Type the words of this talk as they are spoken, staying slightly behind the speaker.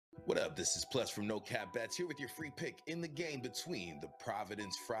What up? This is Plus from No Cap Bets here with your free pick in the game between the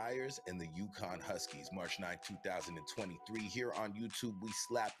Providence Friars and the UConn Huskies. March 9, 2023. Here on YouTube, we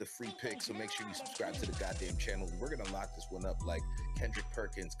slap the free pick, so make sure you subscribe to the goddamn channel. We're going to lock this one up like Kendrick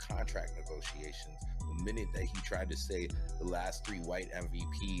Perkins' contract negotiations. The minute that he tried to say the last three white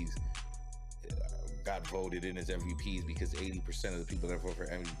MVPs got voted in as MVPs because 80% of the people that vote for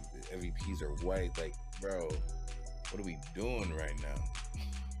MVPs are white. Like, bro, what are we doing right now?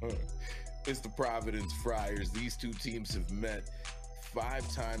 It's the Providence Friars. These two teams have met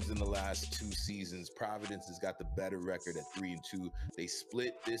 5 times in the last 2 seasons. Providence has got the better record at 3-2. They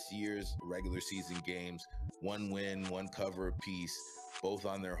split this year's regular season games, 1 win, 1 cover apiece, both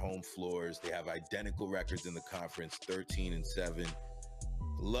on their home floors. They have identical records in the conference, 13-7.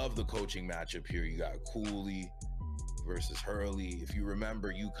 Love the coaching matchup here. You got Cooley versus Hurley. If you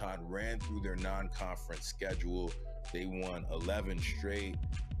remember, UConn ran through their non-conference schedule. They won 11 straight,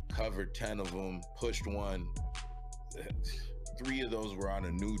 covered 10 of them, pushed 1. 3 of those were on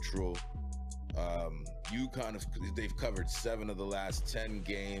a neutral. UConn, they've covered 7 of the last 10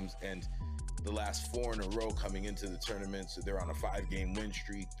 games and the last 4 in a row coming into the tournament. So they're on a 5-game win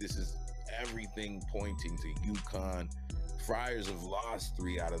streak. This is everything pointing to UConn. Friars have lost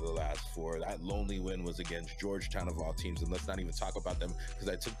 3 out of the last 4. That lonely win was against Georgetown of all teams. And let's not even talk about them because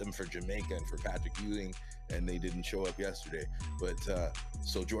I took them for Jamaica and for Patrick Ewing and they didn't show up yesterday. But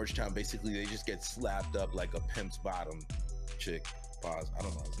so Georgetown, basically, they just get slapped up like a pimp's bottom chick. Pause. I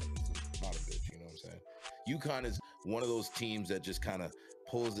don't know. It's bottom bitch, you know what I'm saying? UConn is one of those teams that just kind of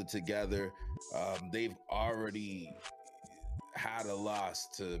pulls it together. They've already had a loss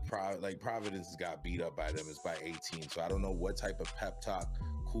to Providence has got beat up by them. It's by 18. So I don't know what type of pep talk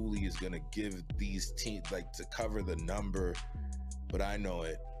Cooley is going to give these teams to cover the number, but I know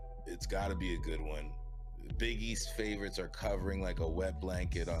it's got to be a good one. Big East favorites are covering like a wet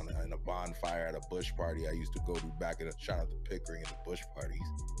blanket on a bonfire at a bush party I used to go to back in a shout out to Pickering and the bush parties.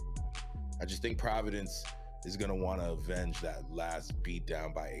 I just think Providence is going to want to avenge that last beat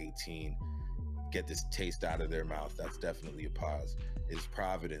down by 18. Get this taste out of their mouth. That's definitely a pause. It's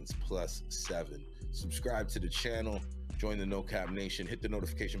Providence +7. Subscribe to the channel, join the No Cap Nation, hit the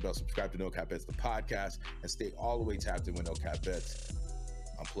notification bell, subscribe to No Cap Bets, the podcast, and stay all the way tapped in with No Cap Bets.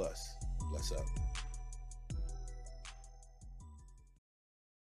 I'm Plus. Bless up.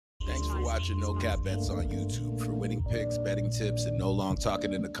 Thanks for watching No Cap Bets on YouTube. For winning picks, betting tips, and no long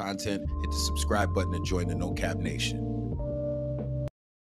talking in the content, hit the subscribe button and join the No Cap Nation.